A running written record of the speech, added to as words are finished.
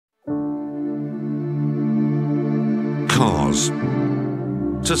Cars.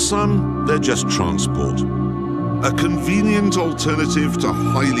 To some, they're just transport. A convenient alternative to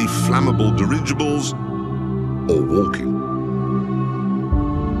highly flammable dirigibles or walking.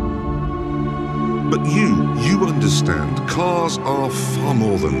 But you understand, cars are far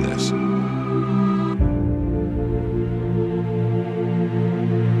more than this.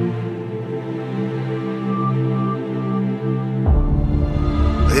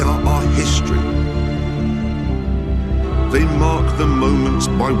 They are our history. They mark the moments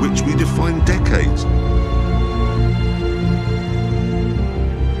by which we define decades.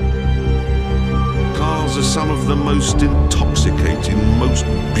 Cars are some of the most intoxicating, most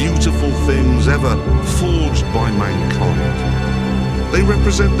beautiful things ever forged by mankind. They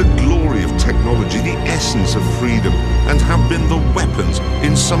represent the glory of technology, the essence of freedom, and have been the weapons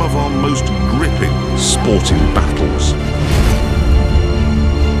in some of our most gripping sporting battles.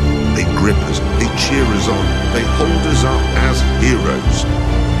 They grip us, they cheer us on, they hold us up as heroes.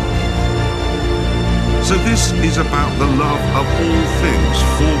 So this is about the love of all things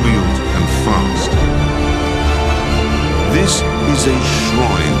four-wheeled and fast. This is a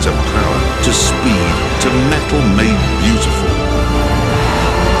shrine to power, to speed, to metal made beautiful.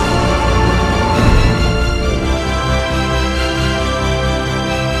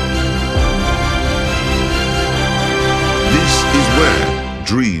 This is where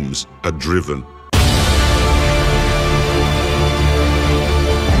dreams are driven.